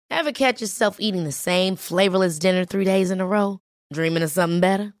Ever catch yourself eating the same flavorless dinner 3 days in a row? Dreaming of something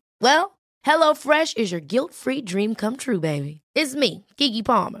better? Well, HelloFresh is your guilt-free dream come true, baby. It's me, Keke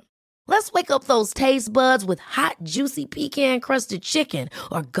Palmer. Let's wake up those taste buds with hot, juicy pecan-crusted chicken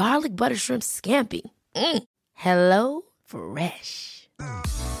or garlic butter shrimp scampi. Hello Fresh.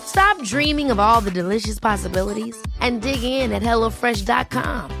 Stop dreaming of all the delicious possibilities and dig in at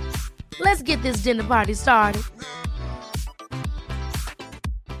HelloFresh.com. Let's get this dinner party started.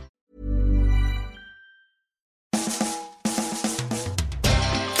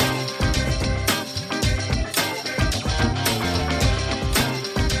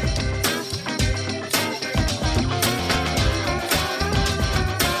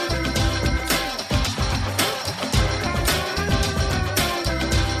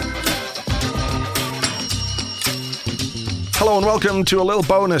 Hello and welcome to a little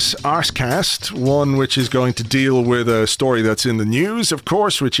bonus Arsecast, one which is going to deal with a story that's in the news, of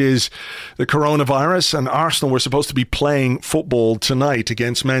course, which is the coronavirus. And Arsenal were supposed to be playing football tonight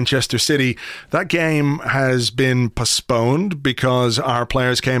against Manchester City. That game has been postponed because our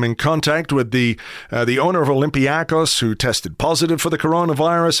players came in contact with the owner of Olympiacos, who tested positive for the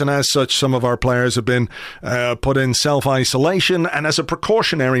coronavirus, and as such, some of our players have been put in self-isolation. And as a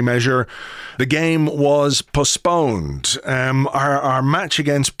precautionary measure, the game was postponed. Our match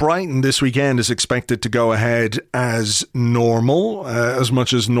against Brighton this weekend is expected to go ahead as normal, as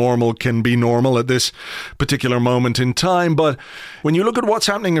much as normal can be normal at this particular moment in time. But when you look at what's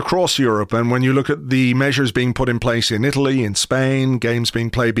happening across Europe, and when you look at the measures being put in place in Italy, in Spain, games being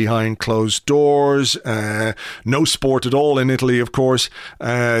played behind closed doors, no sport at all in Italy, of course,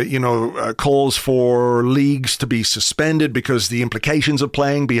 calls for leagues to be suspended because the implications of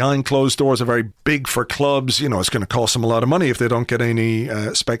playing behind closed doors are very big for clubs. It's going to cost them a lot of money if they don't get any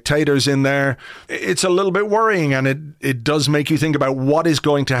spectators in there. It's a little bit worrying, and it does make you think about what is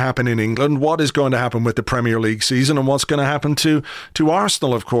going to happen in England, what is going to happen with the Premier League season, and what's going to happen to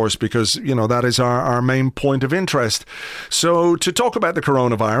Arsenal, of course, because, that is our main point of interest. So to talk about the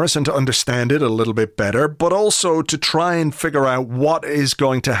coronavirus and to understand it a little bit better, but also to try and figure out what is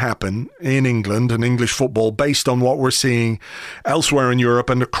going to happen in England and English football based on what we're seeing elsewhere in Europe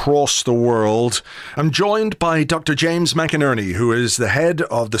and across the world, I'm joined by Dr. James McInerney, who is the head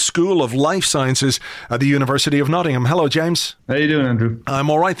of the School of Life Sciences at the University of Nottingham. Hello, James. How are you doing, Andrew? I'm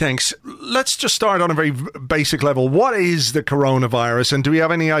all right, thanks. Let's just start on a very basic level. What is the coronavirus, and do we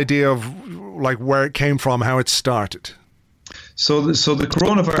have any idea of where it came from, how it started? So the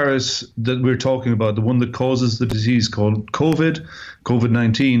coronavirus that we're talking about, the one that causes the disease called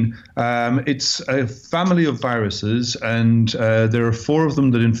COVID-19, it's a family of viruses, and there are 4 of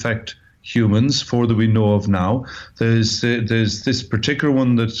them that infect humans, 4 that we know of now. There's this particular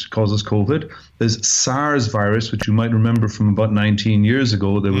one that causes COVID. There's SARS virus, which you might remember from about 19 years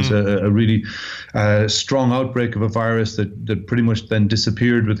ago. There was a really strong outbreak of a virus that pretty much then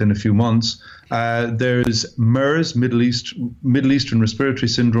disappeared within a few months. There's MERS, Middle Eastern Respiratory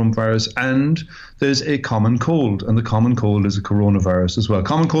Syndrome virus, and there's a common cold, and the common cold is a coronavirus as well.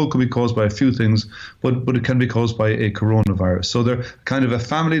 Common cold can be caused by a few things, but it can be caused by a coronavirus. So they're kind of a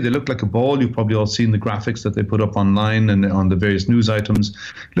family. They look like a ball. You've probably all seen the graphics that they put up online and on the various news items.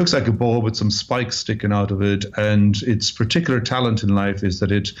 It looks like a ball with some spikes sticking out of it, and its particular talent in life is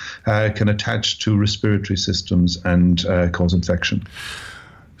that it can attach to respiratory systems and cause infection.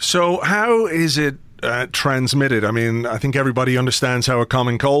 So how is it transmitted? I mean, I think everybody understands how a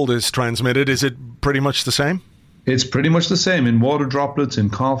common cold is transmitted. Is it pretty much the same? It's pretty much the same in water droplets, in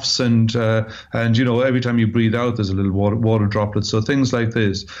coughs, and every time you breathe out, there's a little water droplet. So things like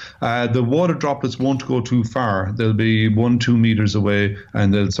this. The water droplets won't go too far. They'll be 1-2 meters away,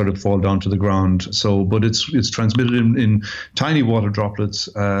 and they'll sort of fall down to the ground. So, but it's transmitted in tiny water droplets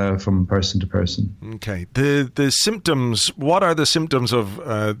from person to person. Okay. The symptoms. What are the symptoms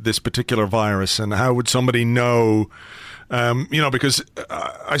of this particular virus, and how would somebody know? Because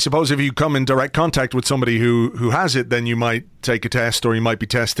I suppose if you come in direct contact with somebody who has it, then you might take a test, or you might be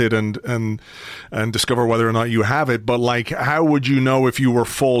tested and discover whether or not you have it. But how would you know if you were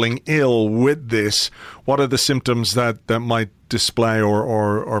falling ill with this? What are the symptoms that might display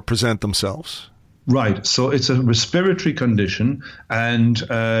or present themselves? Right. So it's a respiratory condition, and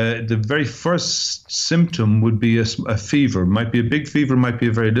the very first symptom would be a fever. Might be a big fever, might be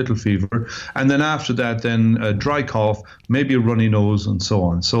a very little fever. And then after that, then a dry cough, maybe a runny nose, and so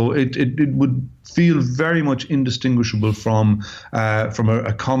on. So it would feel very much indistinguishable from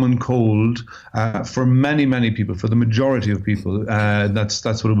a common cold for many people, for the majority of people. That's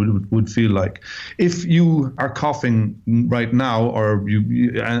what it would feel like. If you are coughing right now, or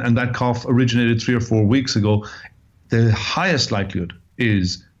and that cough originated 3 or 4 weeks ago, the highest likelihood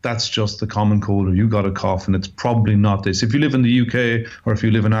is that's just the common cold, or you got a cough, and it's probably not this. If you live in the UK or if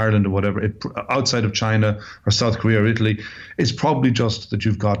you live in Ireland or whatever, outside of China or South Korea or Italy, it's probably just that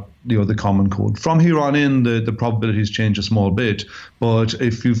you've got the common cold. From here on in, the probabilities change a small bit, but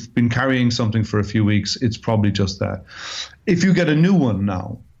if you've been carrying something for a few weeks, it's probably just that. If you get a new one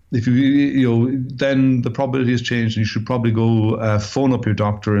now, if then the probability has changed, and you should probably go phone up your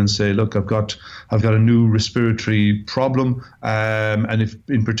doctor and say, look, I've got a new respiratory problem, and if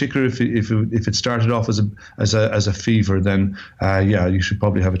in particular if it started off as a fever, then you should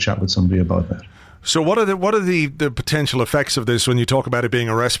probably have a chat with somebody about that. So what are the potential effects of this when you talk about it being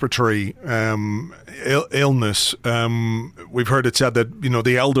a respiratory illness? We've heard it said that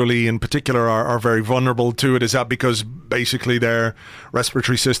the elderly in particular are very vulnerable to it. Is that because basically their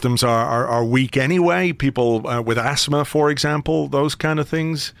respiratory systems are weak anyway? People with asthma, for example, those kind of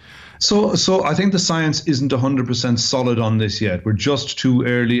things? So I think the science isn't 100% solid on this yet. We're just too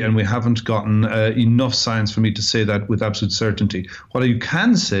early, and we haven't gotten enough science for me to say that with absolute certainty. What you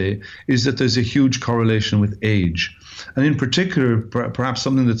can say is that there's a huge correlation with age. And in particular, perhaps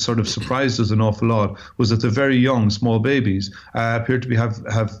something that sort of surprised us an awful lot was that the very young, small babies appear to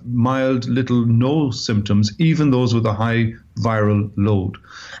have mild, little, no symptoms, even those with a high viral load.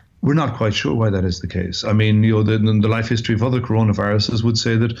 We're not quite sure why that is the case. I mean, the life history of other coronaviruses would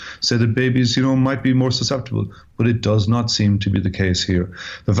say that babies, might be more susceptible, but it does not seem to be the case here.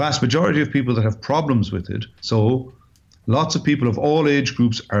 The vast majority of people that have problems with it, so lots of people of all age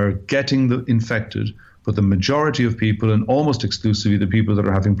groups are getting infected, but the majority of people, and almost exclusively the people that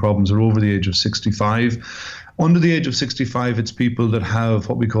are having problems, are over the age of 65. Under the age of 65, it's people that have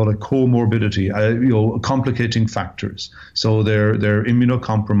what we call a comorbidity, complicating factors. So they're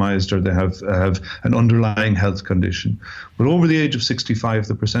immunocompromised, or they have an underlying health condition. But over the age of 65,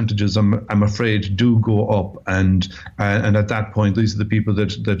 the percentages, I'm afraid, do go up, and at that point, these are the people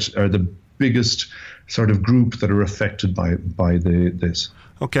that are the biggest sort of group that are affected by this.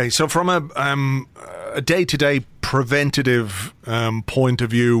 Okay, so from a day-to-day preventative point of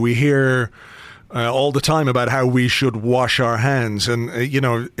view, we hear all the time about how we should wash our hands, and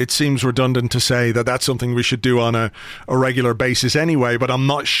it seems redundant to say that that's something we should do on a regular basis anyway, but I'm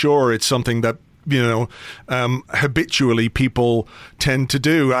not sure it's something that habitually people tend to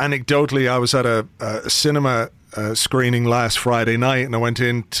do. Anecdotally, I was at a cinema screening last Friday night, and I went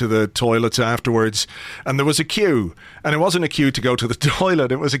into the toilets afterwards, and there was a queue, and it wasn't a queue to go to the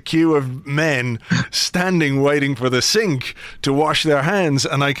toilet, it was a queue of men standing waiting for the sink to wash their hands.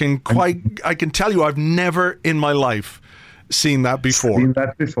 And I can tell you, I've never in my life seen that before.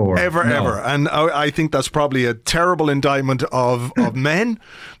 Ever. And I think that's probably a terrible indictment of men.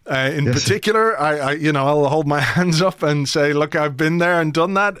 In particular, I'll hold my hands up and say, look, I've been there and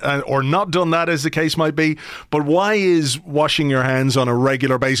done that, or not done that, as the case might be. But why is washing your hands on a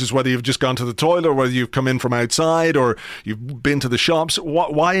regular basis, whether you've just gone to the toilet or whether you've come in from outside or you've been to the shops,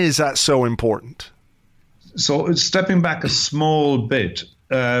 why is that so important? So stepping back a small bit,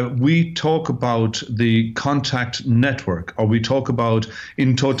 we talk about the contact network, or we talk about,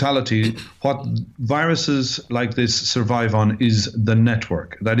 in totality, what viruses like this survive on is the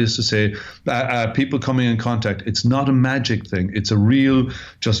network. That is to say, people coming in contact. It's not a magic thing. It's a real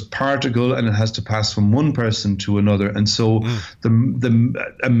just particle, and it has to pass from one person to another. And so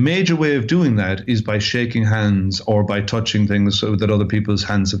a major way of doing that is by shaking hands or by touching things that other people's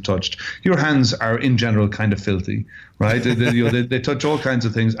hands have touched. Your hands are, in general, kind of filthy, right? They touch all kinds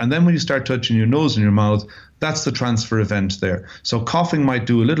of things. And then when you start touching your nose and your mouth, that's the transfer event there. So coughing might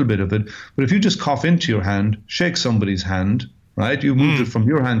do a little bit of it, but if you just cough into your hand, shake somebody's hand, right? You've moved it from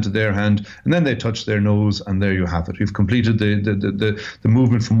your hand to their hand, and then they touch their nose, and there you have it. You've completed the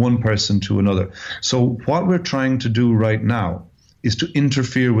movement from one person to another. So what we're trying to do right now is to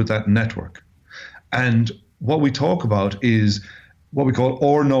interfere with that network. And what we talk about is what we call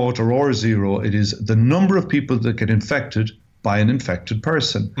R0 or R0. It is the number of people that get infected by an infected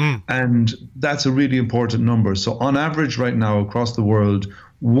person. And that's a really important number. So on average right now across the world,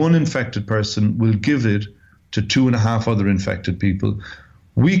 one infected person will give it to 2.5 other infected people.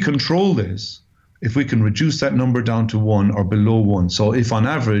 We control this if we can reduce that number down to 1 or below 1. So if on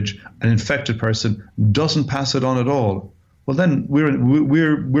average an infected person doesn't pass it on at all, well then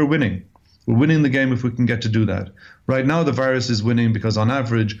we're winning. We're winning the game if we can get to do that. Right now, the virus is winning because on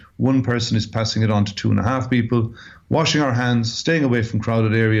average, one person is passing it on to 2.5 people. Washing our hands, staying away from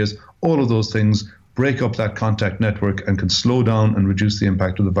crowded areas, all of those things break up that contact network and can slow down and reduce the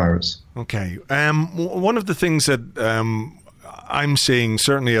impact of the virus. Okay. One of the things that I'm seeing,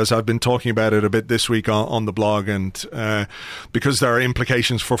 certainly as I've been talking about it a bit this week on the blog, and because there are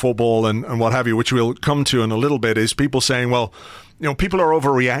implications for football and what have you, which we'll come to in a little bit, is people saying, well, people are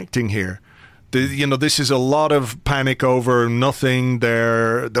overreacting here. This is a lot of panic over nothing.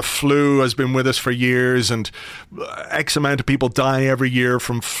 The flu has been with us for years, and X amount of people die every year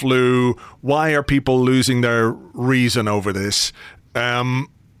from flu. Why are people losing their reason over this?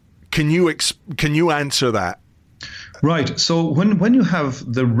 Can you answer that? Right. So when you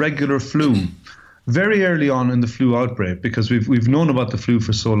have the regular flu, very early on in the flu outbreak, because we've known about the flu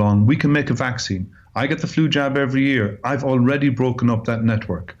for so long, we can make a vaccine. I get the flu jab every year. I've already broken up that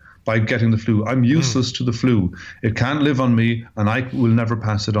network by getting the flu. I'm useless to the flu. It can't live on me, and I will never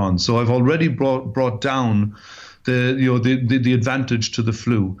pass it on. So I've already brought down the advantage to the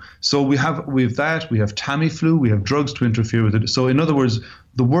flu. So we have that. We have Tamiflu. We have drugs to interfere with it. So in other words,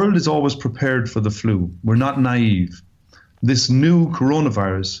 the world is always prepared for the flu. We're not naive. This new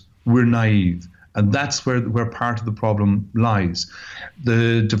coronavirus, we're naive. And that's where part of the problem lies.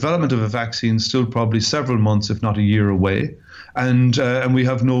 The development of a vaccine is still probably several months, if not a year away. And we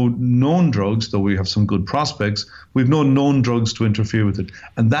have no known drugs, though we have some good prospects. We've no known drugs to interfere with it.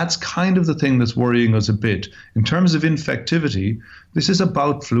 And that's kind of the thing that's worrying us a bit. In terms of infectivity, this is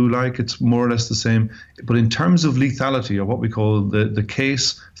about flu-like. It's more or less the same. But in terms of lethality, or what we call the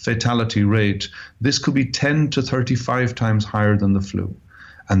case fatality rate, this could be 10 to 35 times higher than the flu.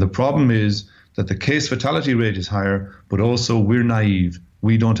 And the problem is that the case fatality rate is higher, but also we're naive.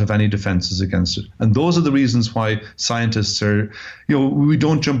 We don't have any defenses against it. And those are the reasons why scientists are, we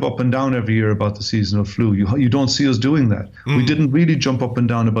don't jump up and down every year about the seasonal flu. You don't see us doing that. We didn't really jump up and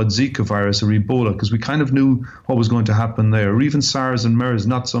down about Zika virus or Ebola because we kind of knew what was going to happen there, or even SARS and MERS,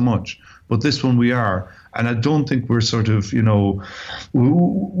 not so much. But this one we are. And I don't think we're sort of,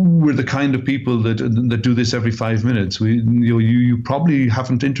 we're the kind of people that do this every 5 minutes. You probably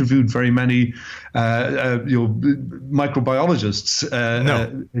haven't interviewed very many, microbiologists.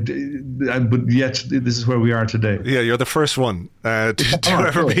 No. But yet this is where we are today. Yeah, you're the first one to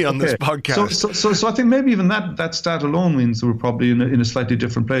ever be on this podcast. So I think maybe even that stat alone means that we're probably in a slightly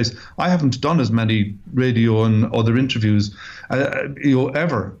different place. I haven't done as many radio and other interviews,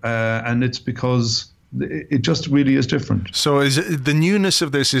 ever, and it's because it just really is different. So is it, the newness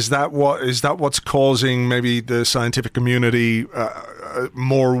of this, is that what's causing maybe the scientific community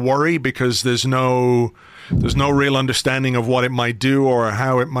more worry, because there's no real understanding of what it might do or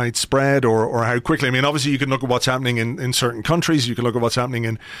how it might spread or how quickly? I mean, obviously you can look at what's happening in certain countries. You can look at what's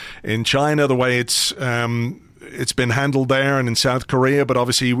happening in China, the way it's been handled there, and in South Korea. But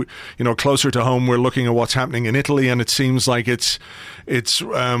obviously, closer to home, we're looking at what's happening in Italy, and it seems like it's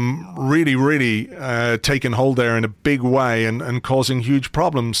really, really taken hold there in a big way and causing huge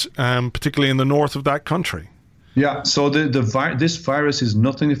problems, particularly in the north of that country. Yeah, so this virus is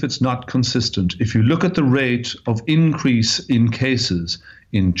nothing if it's not consistent. If you look at the rate of increase in cases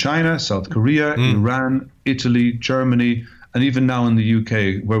in China, South Korea, Iran, Italy, Germany, and even now in the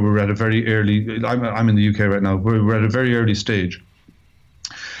UK, where we're at a very early, I'm in the UK right now, where we're at a very early stage,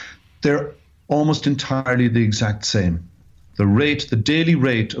 they're almost entirely the exact same. The daily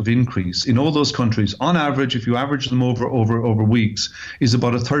rate of increase in all those countries, on average, if you average them over weeks, is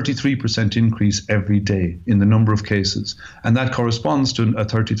about a 33% increase every day in the number of cases. And that corresponds to a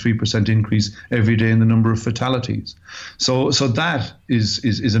 33% increase every day in the number of fatalities. So that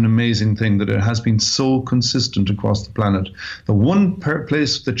is an amazing thing, that it has been so consistent across the planet. The one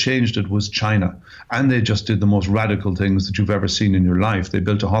place that changed it was China. And they just did the most radical things that you've ever seen in your life. They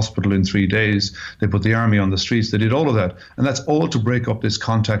built a hospital in 3 days. They put the army on the streets. They did all of that. And that's all to break up this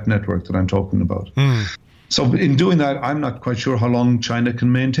contact network that I'm talking about. So in doing that, I'm not quite sure how long China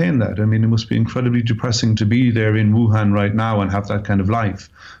can maintain that. I mean, it must be incredibly depressing to be there in Wuhan right now and have that kind of life.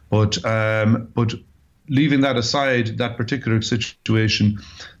 But leaving that aside, that particular situation,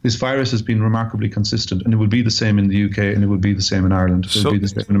 this virus has been remarkably consistent, and it would be the same in the UK, and it would be the same in Ireland, it would be the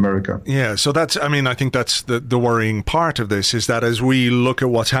same in America. Yeah, so I think that's the worrying part of this, is that as we look at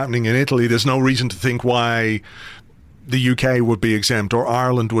what's happening in Italy, there's no reason to think why the UK would be exempt, or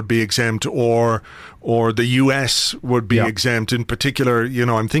Ireland would be exempt, or the US would be exempt. In particular,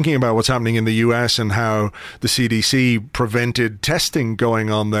 I'm thinking about what's happening in the US and how the CDC prevented testing going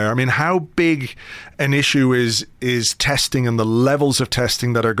on there. I mean, how big an issue is testing and the levels of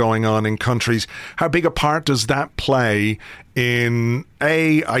testing that are going on in countries? How big a part does that play in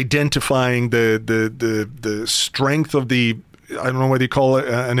identifying the strength of the, I don't know whether you call it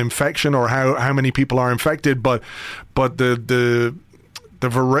an infection or how many people are infected, but the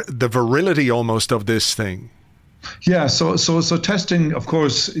virility almost of this thing? Yeah, so testing, of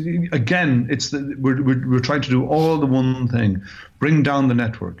course, again, we're trying to do all the one thing: bring down the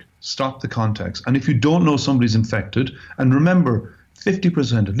network, stop the contacts. And if you don't know somebody's infected, and remember,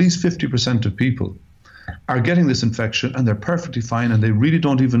 50%, at least 50% of people are getting this infection and they're perfectly fine and they really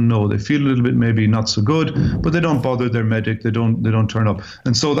don't even know. They feel a little bit maybe not so good, but they don't bother their medic. They don't turn up,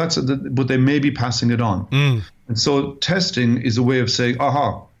 and so but they may be passing it on. And so testing is a way of saying,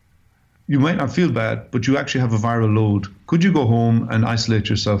 aha, you might not feel bad, but you actually have a viral load. Could you go home and isolate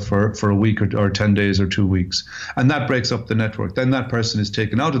yourself for a week or 10 days or 2 weeks? And that breaks up the network. Then that person is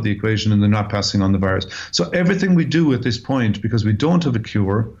taken out of the equation and they're not passing on the virus. So everything we do at this point, because we don't have a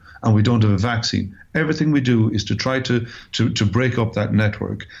cure and we don't have a vaccine, everything we do is to try to break up that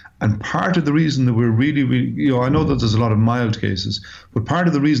network. And part of the reason that we're really, I know that there's a lot of mild cases, but part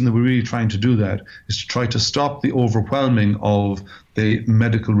of the reason that we're really trying to do that is to try to stop the overwhelming of the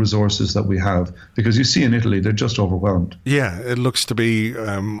medical resources that we have. Because you see in Italy, they're just overwhelmed. Yeah, it looks to be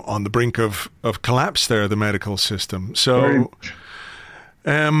on the brink of collapse there, the medical system. So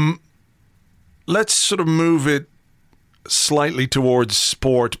let's sort of move it slightly towards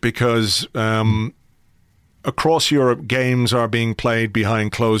sport, because across Europe, games are being played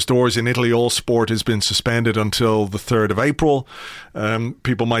behind closed doors. In Italy, all sport has been suspended until the 3rd of April.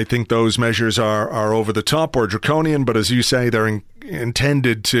 People might think those measures are over the top or draconian, but as you say, they're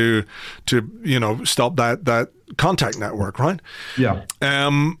intended to stop that contact network, right? Yeah.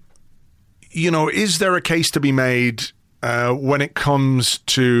 Is there a case to be made when it comes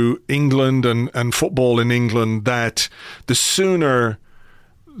to England and football in England that the sooner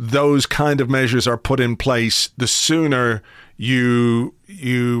those kind of measures are put in place, the sooner you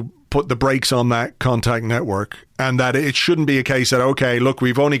put the brakes on that contact network, and that it shouldn't be a case that, okay, look,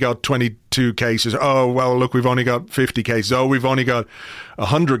 we've only got 22 cases. Oh, well, look, we've only got 50 cases. Oh, we've only got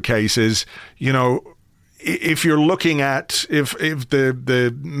 100 cases. If you're looking at, if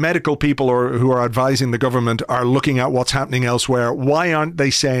the medical people who are advising the government are looking at what's happening elsewhere, why aren't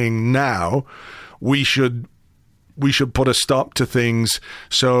they saying now we should put a stop to things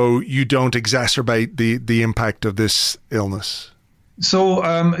so you don't exacerbate the impact of this illness? So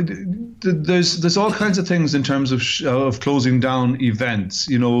there's all kinds of things in terms of closing down events,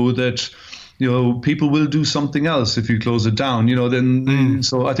 that people will do something else if you close it down, then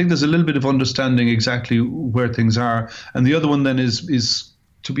so I think there's a little bit of understanding exactly where things are. And the other one then is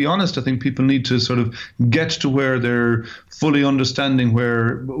to be honest, I think people need to sort of get to where they're fully understanding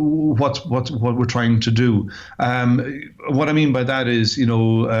what we're trying to do. What I mean by that is,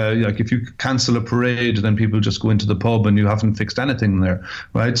 like if you cancel a parade, then people just go into the pub and you haven't fixed anything there,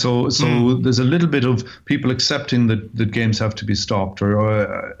 right? So there's a little bit of people accepting that games have to be stopped.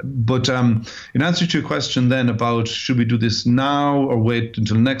 But in answer to your question then about should we do this now or wait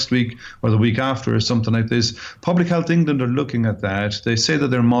until next week or the week after or something like this, Public Health England are looking at that. They say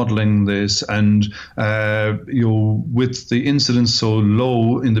that they're modelling this, and with the incidence so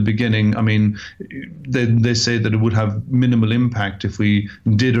low in the beginning, I mean, they say that it would have minimal impact if we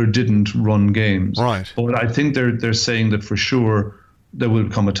did or didn't run games. Right. But I think they're saying that for sure there will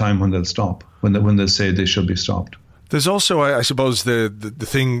come a time when they'll stop, when they'll say they should be stopped. There's also, I suppose, the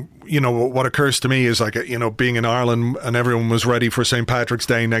thing, what occurs to me is like, being in Ireland and everyone was ready for St. Patrick's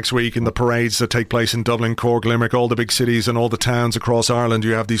Day next week and the parades that take place in Dublin, Cork, Limerick, all the big cities and all the towns across Ireland,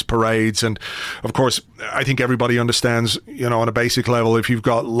 you have these parades. And of course, I think everybody understands, on a basic level, if you've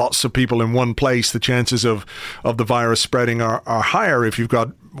got lots of people in one place, the chances of the virus spreading are higher if you've got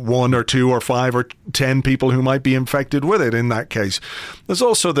 1 or 2 or 5 or 10 people who might be infected with it in that case. There's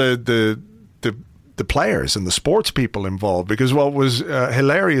also the players and the sports people involved, because what was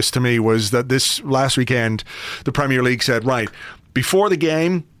hilarious to me was that this last weekend the Premier League said, right, before the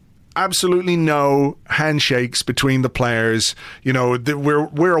game, absolutely no handshakes between the players.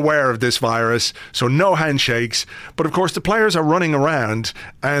 We're aware of this virus, so no handshakes. But of course, the players are running around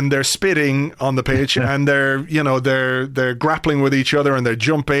and they're spitting on the pitch, and they're grappling with each other, and they're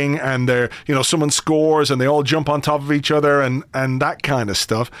jumping, and someone scores and they all jump on top of each other, and that kind of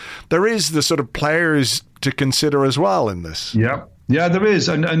stuff. There is the sort of players to consider as well in this. Yeah. Yeah, there is.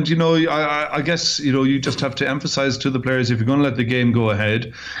 And I guess, you just have to emphasize to the players, if you're going to let the game go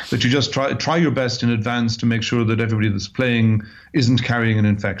ahead, that you just try your best in advance to make sure that everybody that's playing isn't carrying an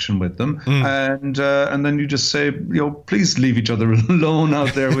infection with them. And then you just say, please leave each other alone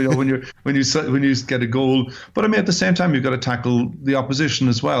out there when you get a goal. But I mean, at the same time, you've got to tackle the opposition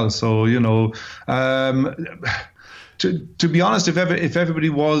as well. So, to be honest, if everybody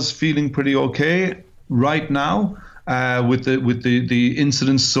was feeling pretty okay right now, with the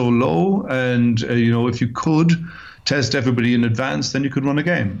incidence so low, and if you could test everybody in advance, then you could run a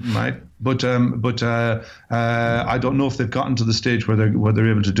game, right? I don't know if they've gotten to the stage where they're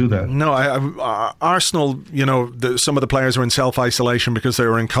able to do that. No, Arsenal, some of the players were in self-isolation because they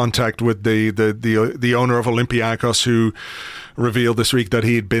were in contact with the owner of Olympiacos, who revealed this week that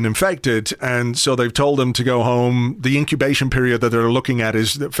he had been infected, and so they've told him to go home. The incubation period that they're looking at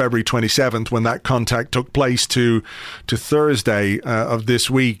is February 27th, when that contact took place, to Thursday of this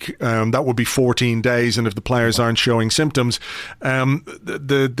week. That would be 14 days, and if the players aren't showing symptoms,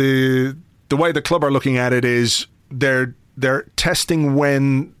 the way the club are looking at it is they're testing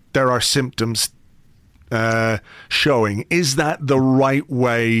when there are symptoms showing. Is that the right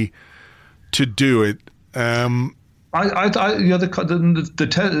way to do it? I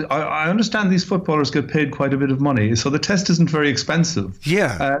understand these footballers get paid quite a bit of money, so the test isn't very expensive.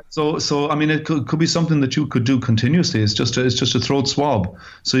 Yeah. So I mean, it could be something that you could do continuously. It's just a throat swab,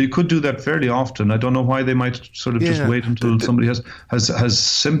 so you could do that fairly often. I don't know why they might sort of just wait until somebody has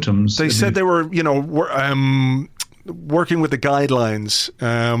symptoms. They said they were, working with the guidelines.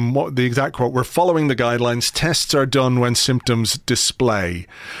 What the exact quote? We're following the guidelines. Tests are done when symptoms display.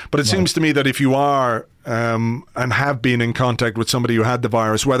 But it seems to me that if you are and have been in contact with somebody who had the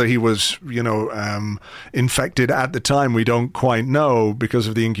virus, whether he was, infected at the time, we don't quite know because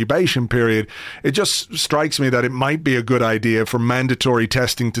of the incubation period. It just strikes me that it might be a good idea for mandatory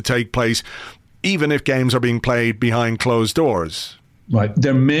testing to take place, even if games are being played behind closed doors. Right.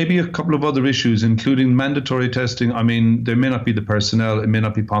 There may be a couple of other issues, including mandatory testing. I mean, there may not be the personnel. It may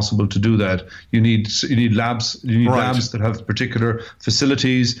not be possible to do that. You need labs. You need labs that have particular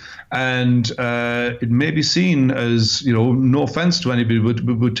facilities, and it may be seen as, no offense to anybody,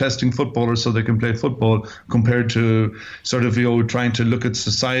 but testing footballers so they can play football, compared to sort of trying to look at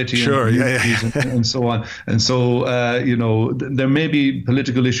society and so on. And so there may be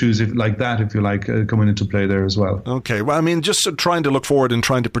political issues if you like, coming into play there as well. Okay. Well, I mean, just trying to look forward and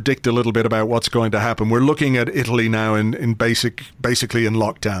trying to predict a little bit about what's going to happen. We're looking at Italy now basically in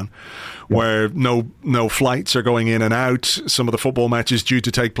lockdown, where no flights are going in and out. Some of the football matches due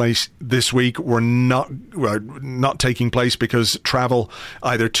to take place this week were not taking place because travel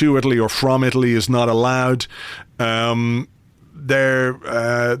either to Italy or from Italy is not allowed.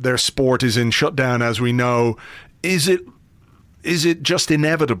 Their sport is in shutdown, as we know. Is it just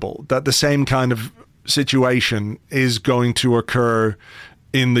inevitable that the same kind of situation is going to occur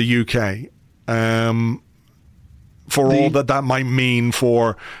in the UK, for all that might mean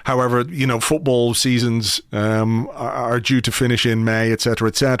for however football seasons are due to finish in May, etc.,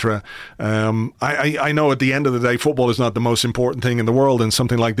 etc. I know at the end of the day, football is not the most important thing in the world, and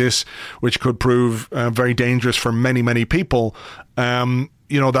something like this, which could prove very dangerous for many people,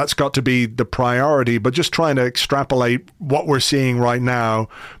 that's got to be the priority. But just trying to extrapolate what we're seeing right now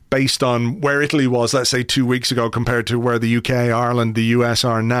based on where Italy was, let's say, 2 weeks ago, compared to where the UK, Ireland, the US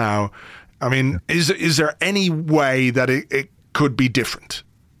are now. I mean, is there any way that it could be different?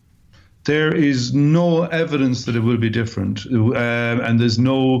 There is no evidence that it will be different, and there's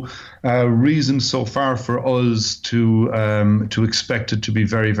no reason so far for us to expect it to be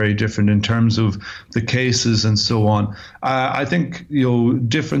very, very different in terms of the cases and so on. I think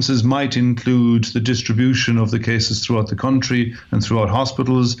differences might include the distribution of the cases throughout the country and throughout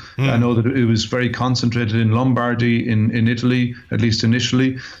hospitals. I know that it was very concentrated in Lombardy, in Italy, at least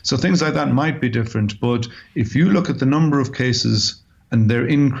initially. So things like that might be different. But if you look at the number of cases and their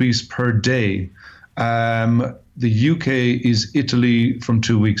increase per day, the UK is Italy from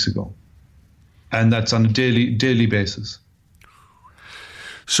 2 weeks ago. And that's on a daily basis.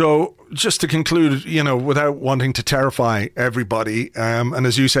 So just to conclude, without wanting to terrify everybody, and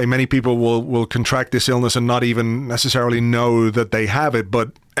as you say, many people will contract this illness and not even necessarily know that they have it,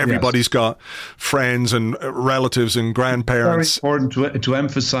 but everybody's got friends and relatives and grandparents. It's very important to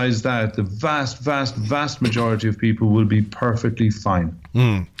emphasize that the vast majority of people will be perfectly fine.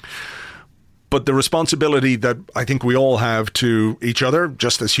 But the responsibility that I think we all have to each other,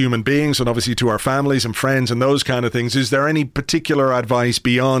 just as human beings, and obviously to our families and friends and those kind of things, is there any particular advice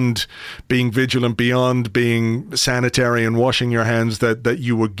beyond being vigilant, beyond being sanitary and washing your hands that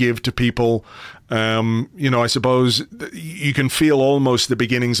you would give to people? I suppose you can feel almost the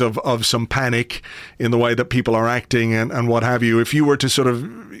beginnings of some panic in the way that people are acting and what have you. If you were to sort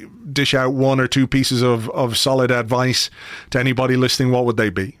of dish out one or two pieces of solid advice to anybody listening, what would they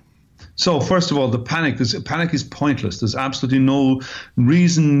be? So first of all, the panic is pointless. There's absolutely no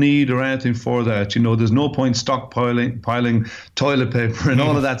reason, need, or anything for that. There's no point stockpiling toilet paper and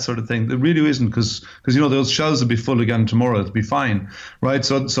all of that sort of thing. There really isn't, because those shelves will be full again tomorrow. It'll be fine, right?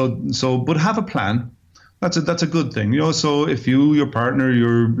 So but have a plan. That's a good thing, So if your partner,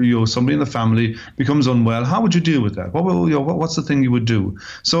 somebody in the family becomes unwell, how would you deal with that? What's the thing you would do?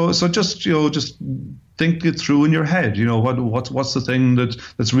 So just think it through in your head. What's the thing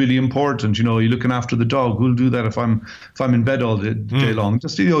that's really important? You're looking after the dog. Who'll do that if I'm in bed all day long?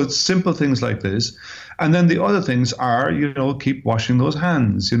 Just simple things like this. And then the other things are, keep washing those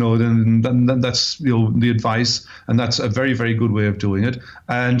hands. Then that's the advice, and that's a very, very good way of doing it.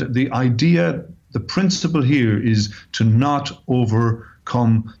 And the principle here is to not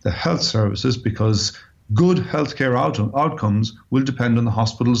overcome the health services, because good healthcare outcomes will depend on the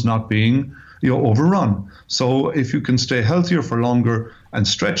hospitals not being overrun. So if you can stay healthier for longer and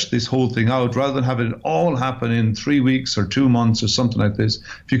stretch this whole thing out, rather than have it all happen in 3 weeks or 2 months or something like this,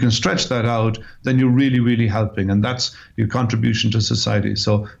 if you can stretch that out, then you're really, really helping. And that's your contribution to society.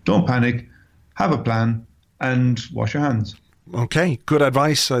 So don't panic, have a plan, and wash your hands. Okay, good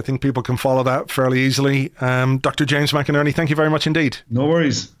advice. I think people can follow that fairly easily. Dr. James McInerney, thank you very much indeed. No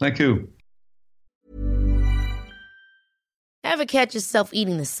worries. Thank you. Ever catch yourself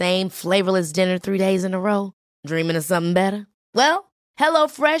eating the same flavorless dinner 3 days in a row? Dreaming of something better? Well,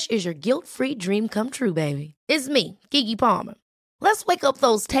 HelloFresh is your guilt-free dream come true, baby. It's me, Keke Palmer. Let's wake up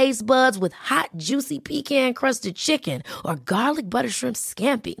those taste buds with hot, juicy pecan-crusted chicken or garlic butter shrimp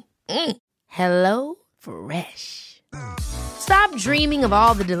scampi. Hello Fresh. Stop dreaming of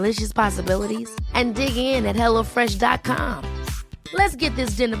all the delicious possibilities and dig in at HelloFresh.com. Let's get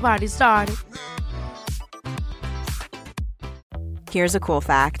this dinner party started. Here's a cool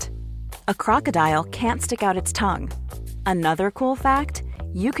fact. A crocodile can't stick out its tongue. Another cool fact,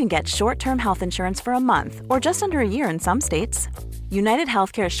 you can get short-term health insurance for a month or just under a year in some states. United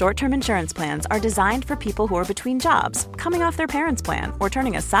Healthcare short-term insurance plans are designed for people who are between jobs, coming off their parents' plan, or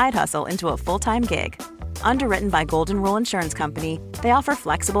turning a side hustle into a full-time gig. Underwritten by Golden Rule Insurance Company, they offer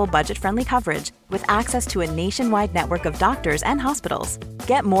flexible, budget-friendly coverage with access to a nationwide network of doctors and hospitals.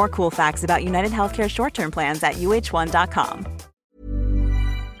 Get more cool facts about United Healthcare short-term plans at uh1.com.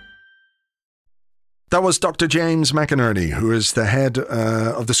 That was Dr. James McInerney, who is the head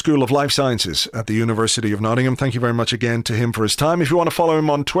of the School of Life Sciences at the University of Nottingham. Thank you very much again to him for his time. If you want to follow him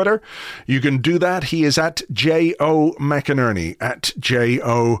on Twitter, you can do that. He is at J.O. McInerney, at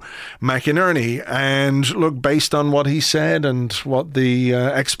J.O. McInerney. And look, based on what he said and what the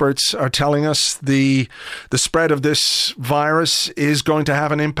experts are telling us, the spread of this virus is going to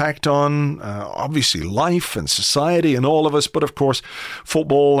have an impact on, obviously, life and society and all of us, but of course,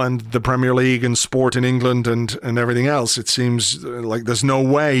 football and the Premier League and sport in England and everything else. It seems like there's no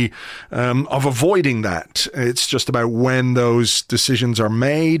way of avoiding that. It's just about when those decisions are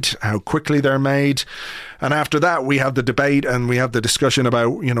made, how quickly they're made. And after that, we have the debate and we have the discussion about,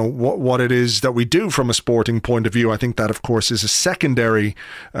 what it is that we do from a sporting point of view. I think that, of course, is a secondary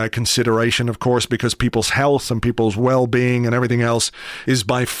consideration, of course, because people's health and people's well-being and everything else is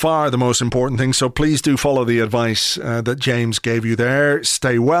by far the most important thing. So please do follow the advice that James gave you there.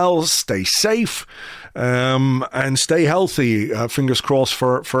 Stay well, stay safe. And stay healthy. Fingers crossed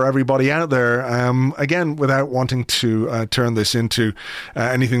for everybody out there. Again, without wanting to turn this into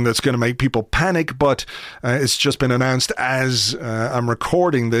anything that's going to make people panic, but it's just been announced as I'm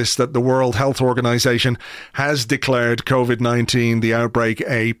recording this that the World Health Organization has declared COVID-19, the outbreak,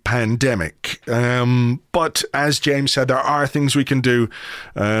 a pandemic. But as James said, there are things we can do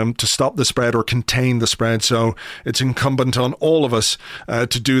to stop the spread or contain the spread. So it's incumbent on all of us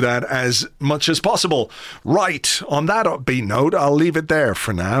to do that as much as possible. Right, on that upbeat note, I'll leave it there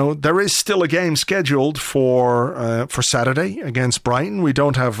for now. There is still a game scheduled for Saturday against Brighton. We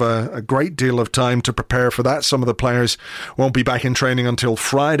don't have a great deal of time to prepare for that. Some of the players won't be back in training until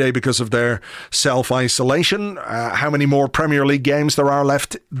Friday because of their self-isolation. How many more Premier League games there are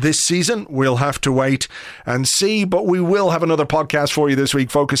left this season, we'll have to wait and see. But we will have another podcast for you this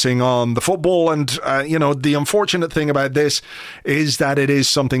week focusing on the football. And, the unfortunate thing about this is that it is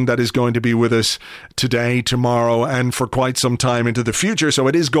something that is going to be with us today, tomorrow, and for quite some time into the future. So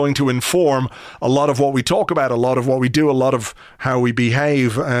it is going to inform a lot of what we talk about, a lot of what we do, a lot of how we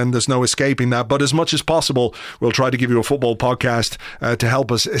behave, and there's no escaping that. But as much as possible, we'll try to give you a football podcast to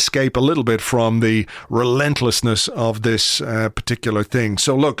help us escape a little bit from the relentlessness of this particular thing.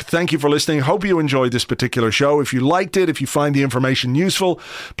 So look, thank you for listening. Hope you enjoyed this particular show. If you liked it, if you find the information useful,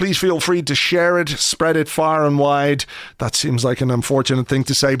 please feel free to share it, spread it far and wide. That seems like an unfortunate thing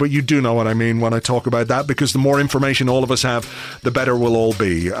to say, but you do know what I mean when I talk about that, because the more information all of us have, the better we'll all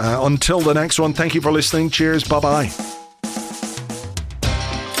be. Until the next one, thank you for listening. Cheers. Bye-bye.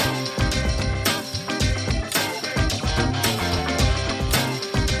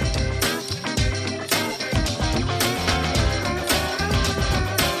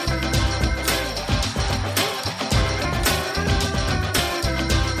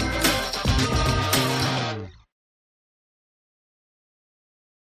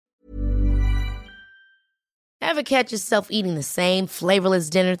 Ever catch yourself eating the same flavorless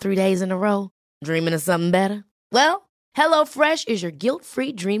dinner 3 days in a row? Dreaming of something better? Well, HelloFresh is your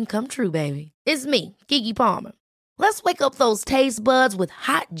guilt-free dream come true, baby. It's me, Keke Palmer. Let's wake up those taste buds with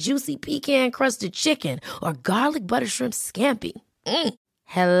hot, juicy pecan-crusted chicken or garlic butter shrimp scampi.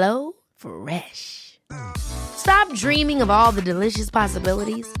 Hello Fresh. Stop dreaming of all the delicious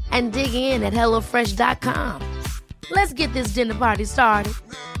possibilities and dig in at HelloFresh.com. Let's get this dinner party started.